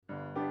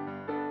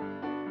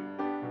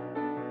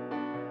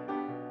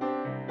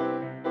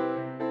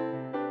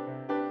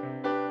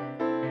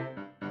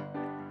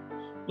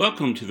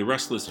Welcome to the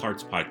Restless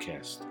Hearts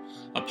Podcast,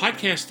 a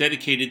podcast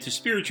dedicated to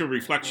spiritual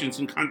reflections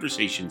and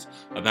conversations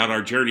about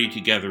our journey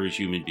together as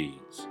human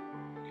beings.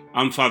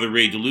 I'm Father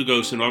Ray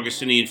DeLugos, an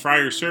Augustinian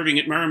friar serving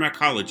at Merrimack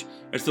College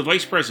as the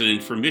Vice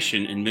President for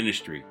Mission and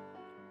Ministry.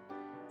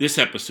 This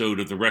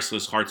episode of the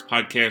Restless Hearts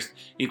Podcast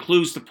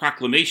includes the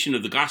proclamation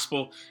of the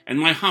Gospel and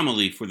my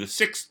homily for the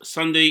 6th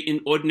Sunday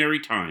in Ordinary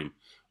Time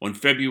on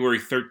February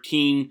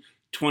 13,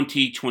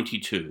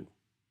 2022.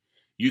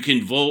 You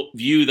can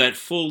view that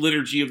full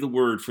liturgy of the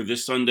Word for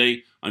this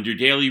Sunday under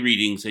daily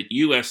readings at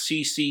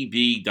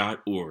usccb.org.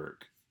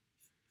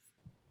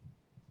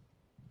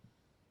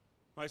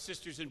 My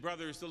sisters and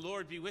brothers, the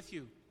Lord be with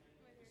you.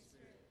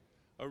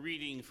 A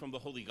reading from the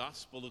Holy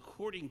Gospel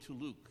according to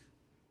Luke.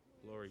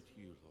 Glory to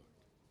you, Lord.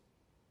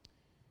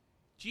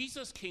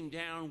 Jesus came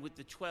down with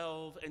the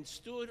 12 and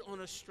stood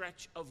on a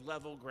stretch of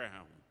level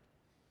ground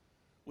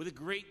with a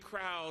great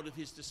crowd of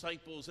his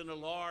disciples and a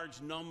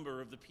large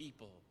number of the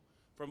people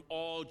from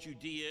all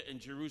Judea and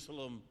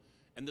Jerusalem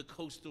and the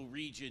coastal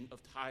region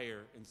of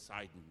Tyre and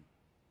Sidon.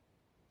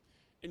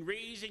 And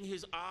raising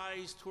his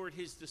eyes toward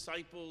his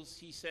disciples,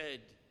 he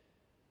said,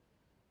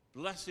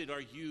 "Blessed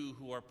are you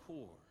who are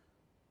poor,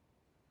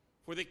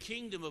 for the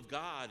kingdom of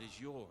God is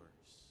yours.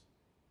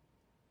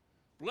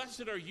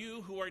 Blessed are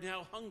you who are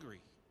now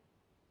hungry,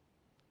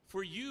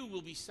 for you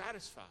will be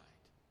satisfied.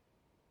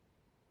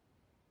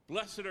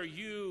 Blessed are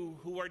you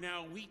who are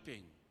now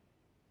weeping,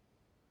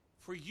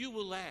 for you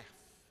will laugh.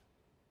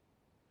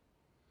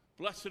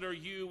 Blessed are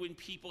you when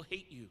people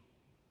hate you,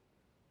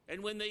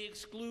 and when they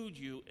exclude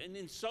you and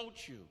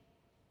insult you,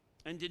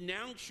 and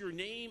denounce your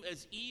name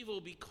as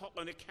evil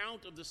on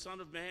account of the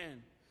Son of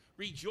Man.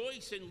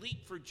 Rejoice and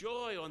leap for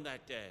joy on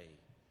that day.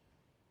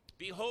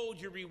 Behold,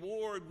 your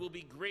reward will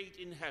be great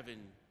in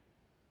heaven,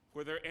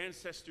 for their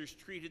ancestors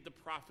treated the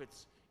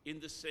prophets in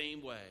the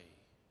same way.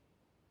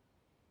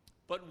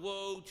 But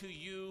woe to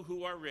you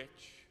who are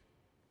rich,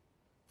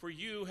 for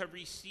you have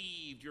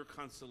received your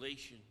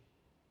consolation.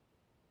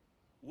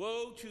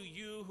 Woe to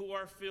you who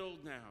are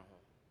filled now,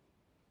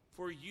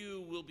 for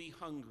you will be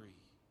hungry.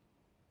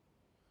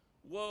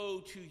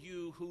 Woe to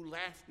you who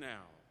laugh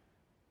now,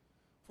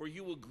 for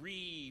you will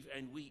grieve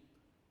and weep.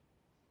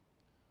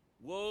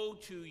 Woe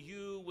to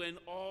you when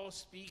all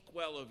speak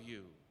well of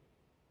you,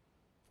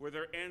 for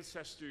their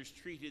ancestors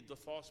treated the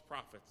false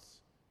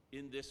prophets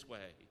in this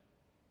way."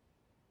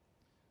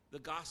 The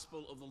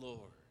Gospel of the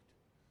Lord.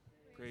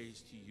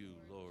 Praise to you,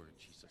 Lord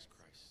Jesus Christ.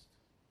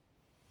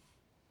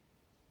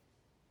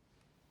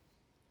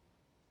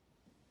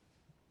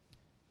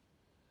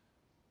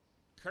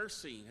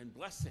 Cursing and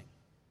blessing.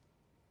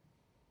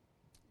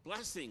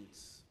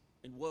 Blessings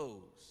and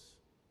woes.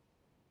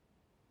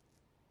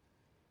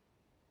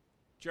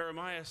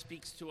 Jeremiah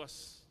speaks to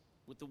us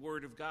with the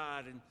word of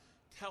God and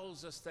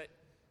tells us that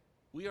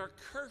we are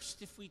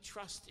cursed if we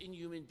trust in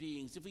human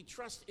beings, if we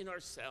trust in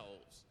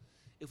ourselves,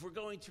 if we're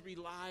going to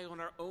rely on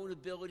our own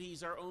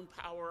abilities, our own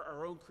power,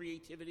 our own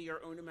creativity,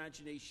 our own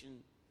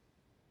imagination,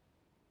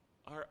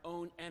 our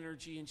own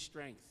energy and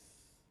strength.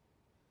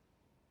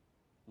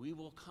 We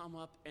will come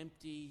up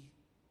empty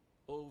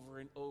over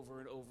and over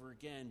and over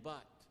again.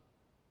 But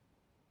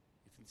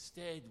if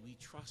instead we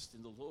trust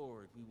in the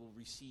Lord, we will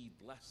receive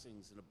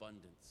blessings in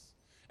abundance.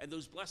 And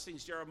those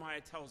blessings,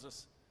 Jeremiah tells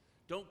us,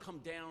 don't come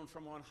down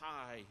from on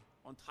high,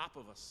 on top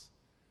of us.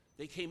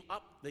 They come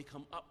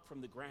up from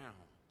the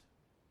ground.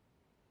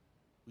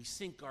 We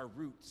sink our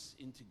roots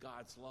into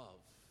God's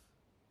love,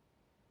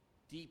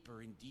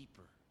 deeper and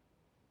deeper,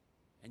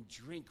 and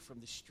drink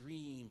from the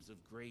streams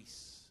of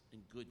grace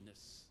and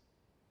goodness,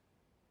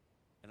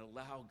 and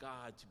allow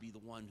God to be the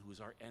one who is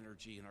our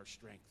energy and our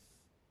strength.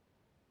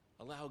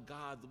 Allow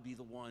God to be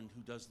the one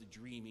who does the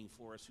dreaming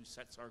for us, who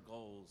sets our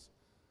goals,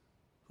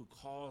 who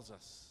calls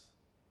us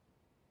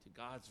to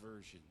God's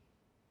version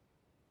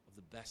of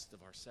the best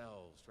of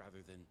ourselves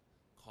rather than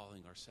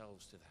calling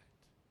ourselves to that.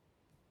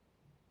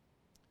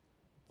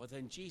 But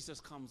then Jesus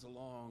comes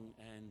along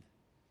and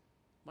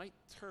might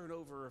turn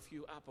over a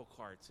few apple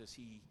carts as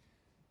he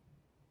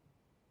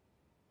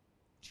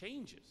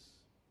changes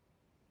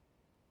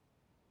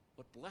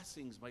what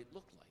blessings might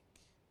look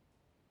like,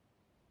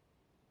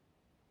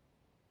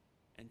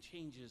 and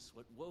changes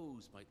what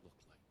woes might look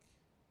like.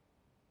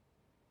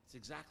 It's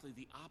exactly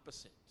the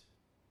opposite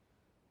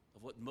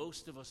of what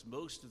most of us,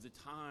 most of the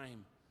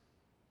time,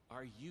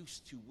 are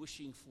used to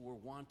wishing for,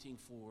 wanting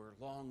for,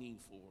 longing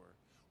for,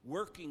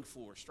 working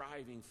for,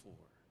 striving for.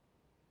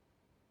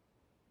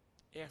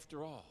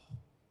 After all,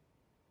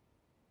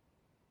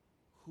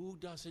 who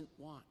doesn't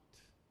want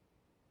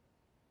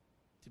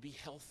to be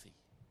healthy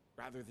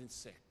rather than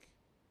sick?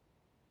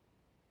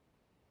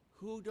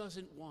 Who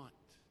doesn't want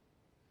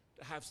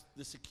to have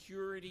the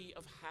security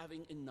of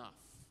having enough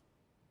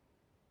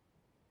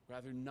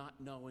rather than not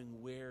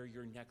knowing where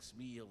your next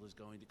meal is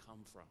going to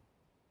come from?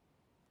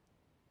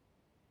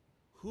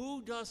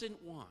 Who doesn't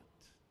want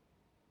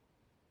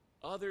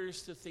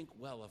others to think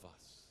well of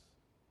us,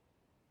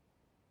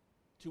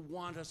 to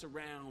want us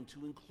around,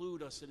 to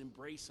include us and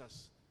embrace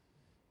us,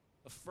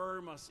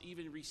 affirm us,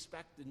 even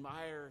respect,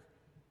 admire,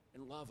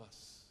 and love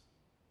us?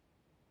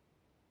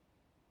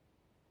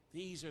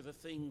 These are the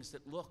things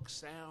that look,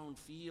 sound,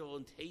 feel,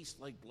 and taste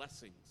like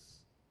blessings.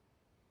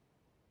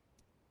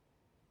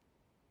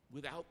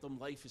 Without them,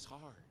 life is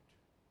hard.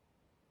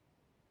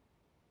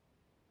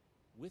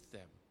 With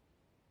them,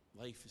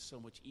 life is so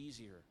much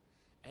easier.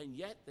 And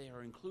yet they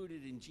are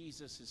included in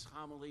Jesus'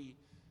 homily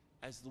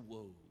as the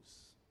woes.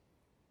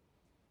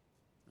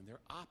 And they're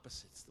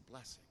opposites, the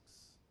blessings.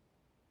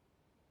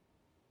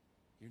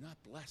 You're not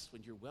blessed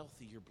when you're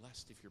wealthy, you're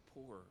blessed if you're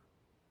poor.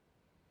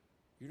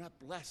 You're not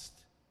blessed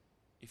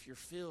if you're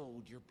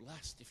filled, you're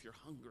blessed if you're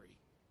hungry.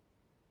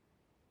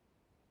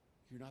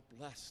 You're not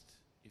blessed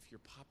if you're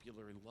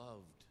popular and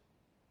loved.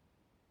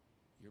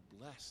 You're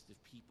blessed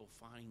if people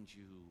find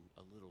you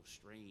a little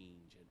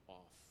strange and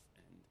off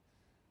and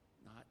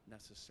not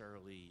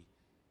necessarily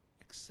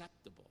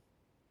acceptable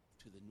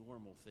to the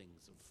normal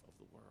things of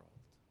the world.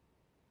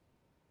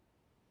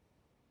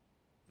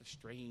 A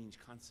strange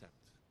concept.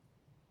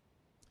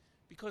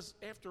 Because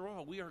after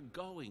all, we are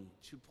going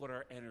to put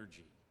our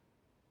energy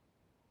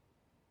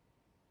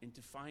into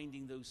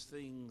finding those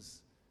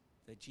things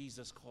that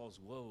Jesus calls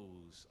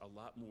woes a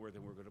lot more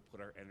than we're going to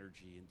put our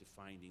energy into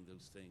finding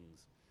those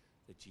things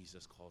that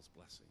Jesus calls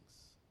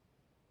blessings.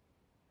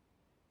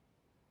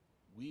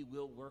 We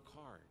will work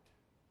hard.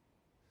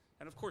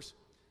 And of course,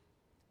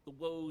 the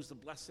woes, the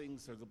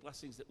blessings, or the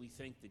blessings that we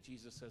think that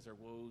Jesus says are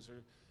woes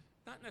are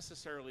not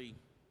necessarily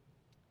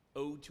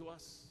owed to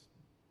us.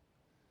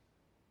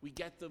 We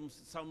get them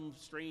some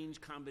strange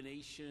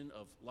combination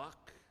of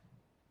luck,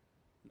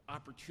 and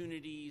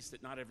opportunities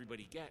that not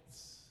everybody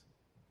gets,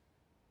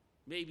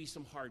 maybe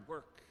some hard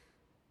work,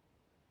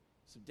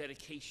 some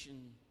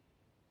dedication,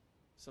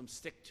 some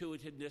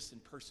stick-to-itiveness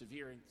and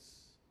perseverance,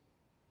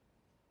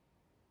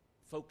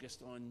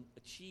 focused on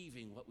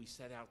achieving what we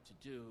set out to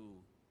do,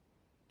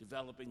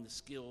 developing the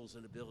skills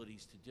and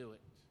abilities to do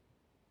it.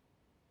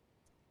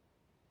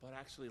 But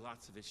actually,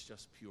 lots of it's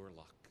just pure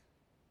luck.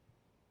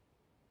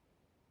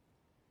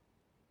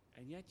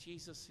 And yet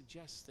Jesus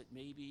suggests that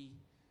maybe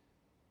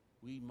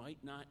we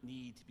might not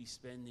need to be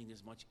spending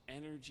as much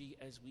energy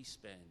as we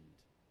spend,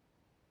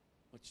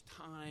 much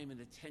time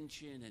and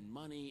attention and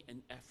money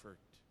and effort,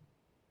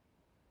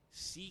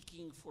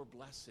 seeking for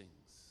blessings,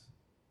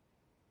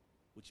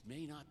 which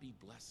may not be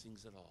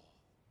blessings at all.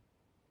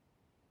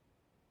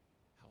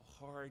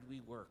 How hard we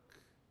work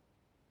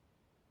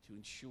to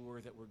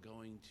ensure that we're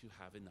going to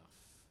have enough.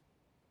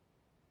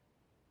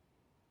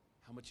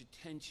 How much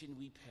attention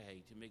we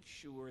pay to make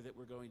sure that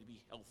we're going to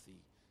be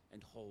healthy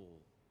and whole.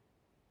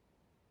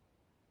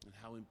 And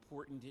how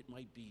important it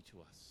might be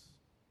to us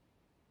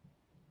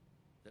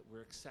that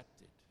we're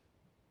accepted,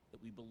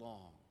 that we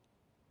belong,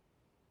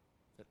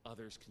 that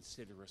others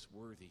consider us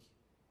worthy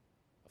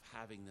of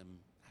having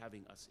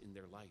us in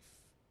their life.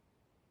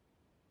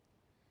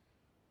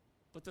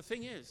 But the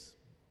thing is,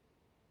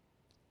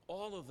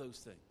 all of those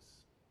things,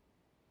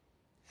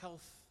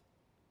 health,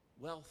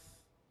 wealth,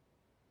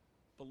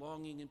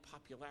 belonging and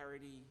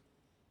popularity,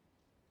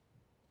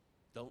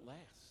 don't last.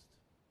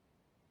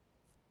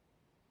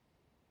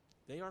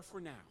 They are for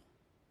now,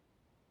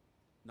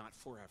 not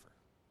forever.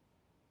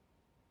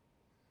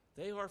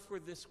 They are for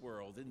this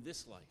world and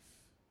this life,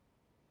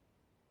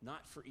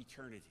 not for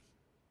eternity.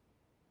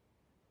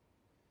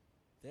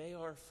 They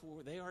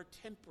are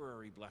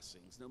temporary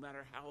blessings, no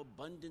matter how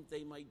abundant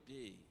they might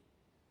be.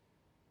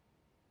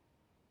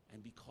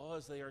 And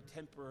because they are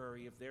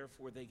temporary, if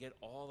therefore they get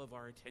all of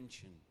our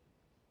attention,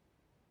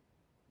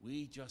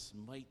 we just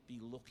might be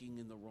looking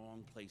in the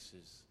wrong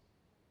places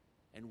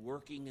and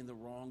working in the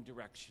wrong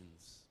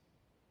directions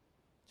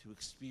to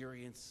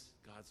experience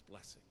God's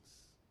blessings.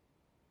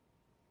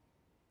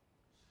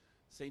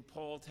 St.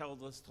 Paul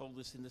told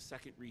us in the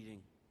second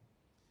reading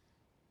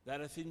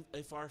that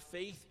if our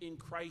faith in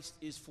Christ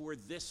is for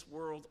this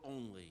world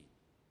only,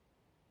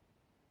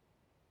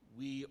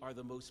 we are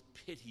the most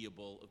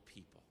pitiable of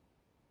people,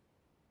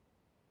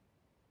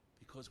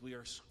 because we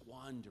are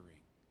squandering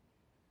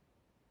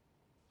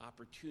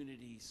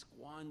opportunities,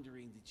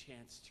 squandering the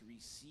chance to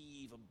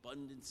receive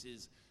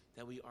abundances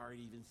that we aren't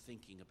even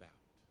thinking about.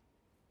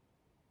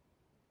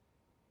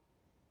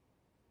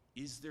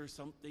 Is there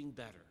something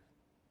better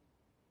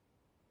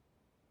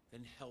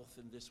than health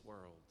in this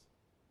world?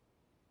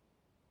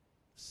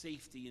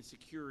 Safety and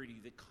security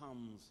that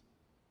comes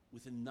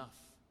with enough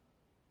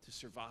to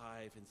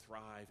survive and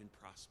thrive and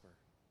prosper.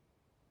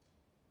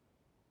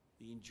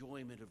 The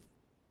enjoyment of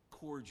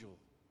cordial,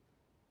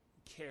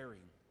 caring,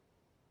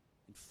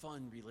 and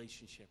fun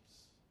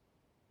relationships.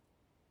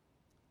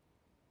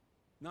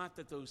 Not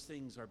that those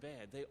things are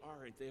bad. They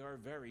aren't. They are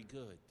very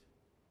good.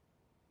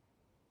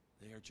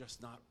 They are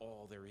just not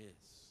all there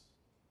is.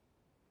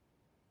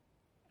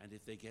 And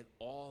if they get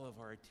all of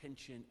our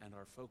attention and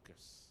our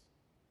focus,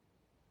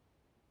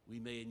 we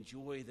may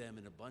enjoy them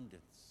in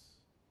abundance,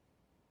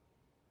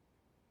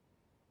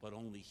 but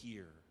only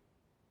here,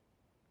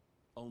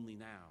 only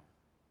now,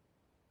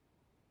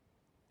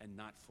 and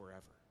not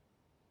forever.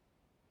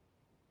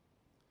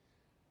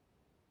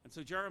 And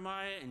so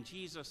Jeremiah and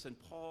Jesus and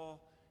Paul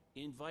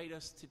invite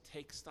us to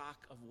take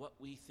stock of what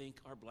we think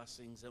are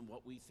blessings and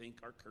what we think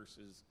are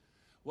curses,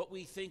 what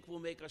we think will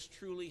make us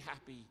truly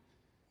happy,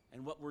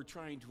 and what we're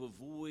trying to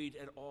avoid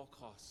at all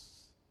costs.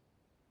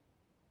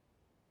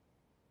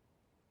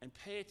 And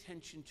pay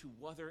attention to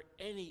whether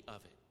any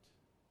of it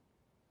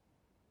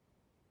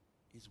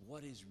is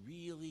what is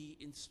really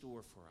in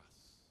store for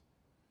us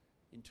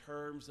in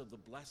terms of the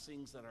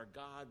blessings that our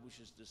God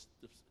wishes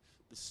to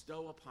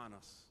bestow upon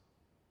us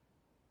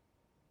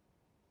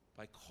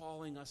by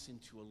calling us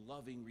into a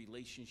loving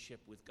relationship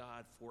with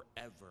God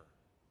forever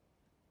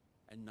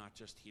and not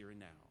just here and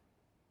now.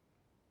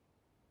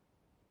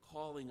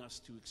 Calling us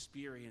to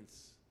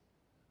experience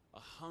a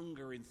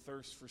hunger and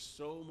thirst for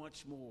so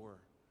much more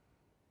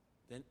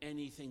than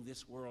anything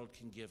this world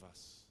can give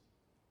us.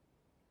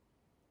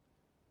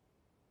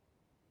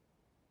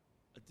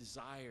 A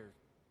desire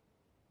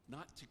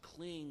not to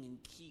cling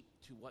and keep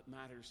to what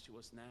matters to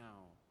us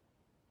now,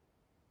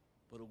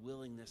 but a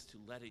willingness to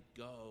let it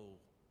go,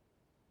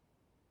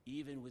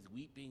 even with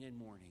weeping and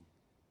mourning,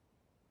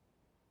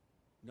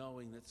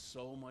 knowing that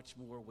so much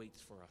more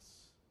waits for us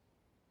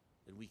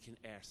than we can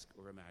ask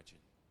or imagine.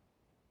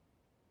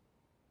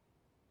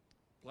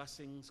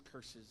 Blessings,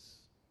 curses,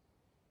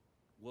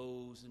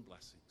 woes, and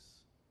blessings.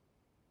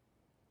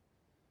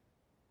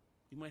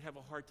 We might have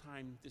a hard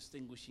time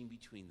distinguishing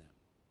between them.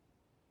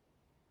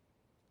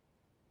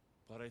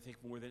 But I think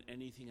more than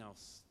anything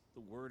else,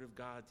 the Word of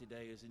God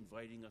today is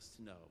inviting us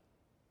to know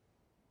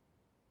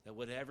that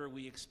whatever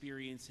we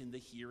experience in the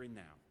here and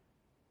now,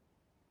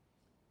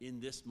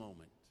 in this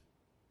moment,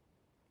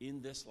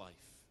 in this life,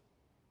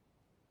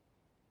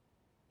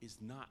 is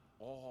not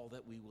all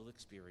that we will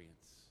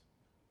experience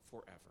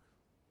forever.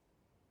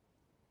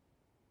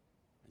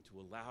 And to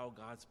allow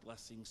God's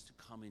blessings to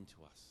come into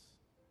us,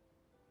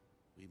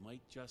 we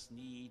might just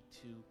need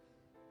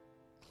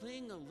to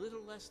cling a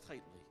little less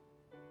tightly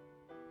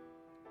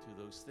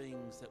to those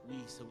things that we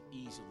so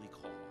easily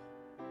call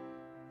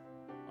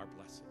our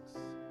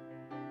blessings.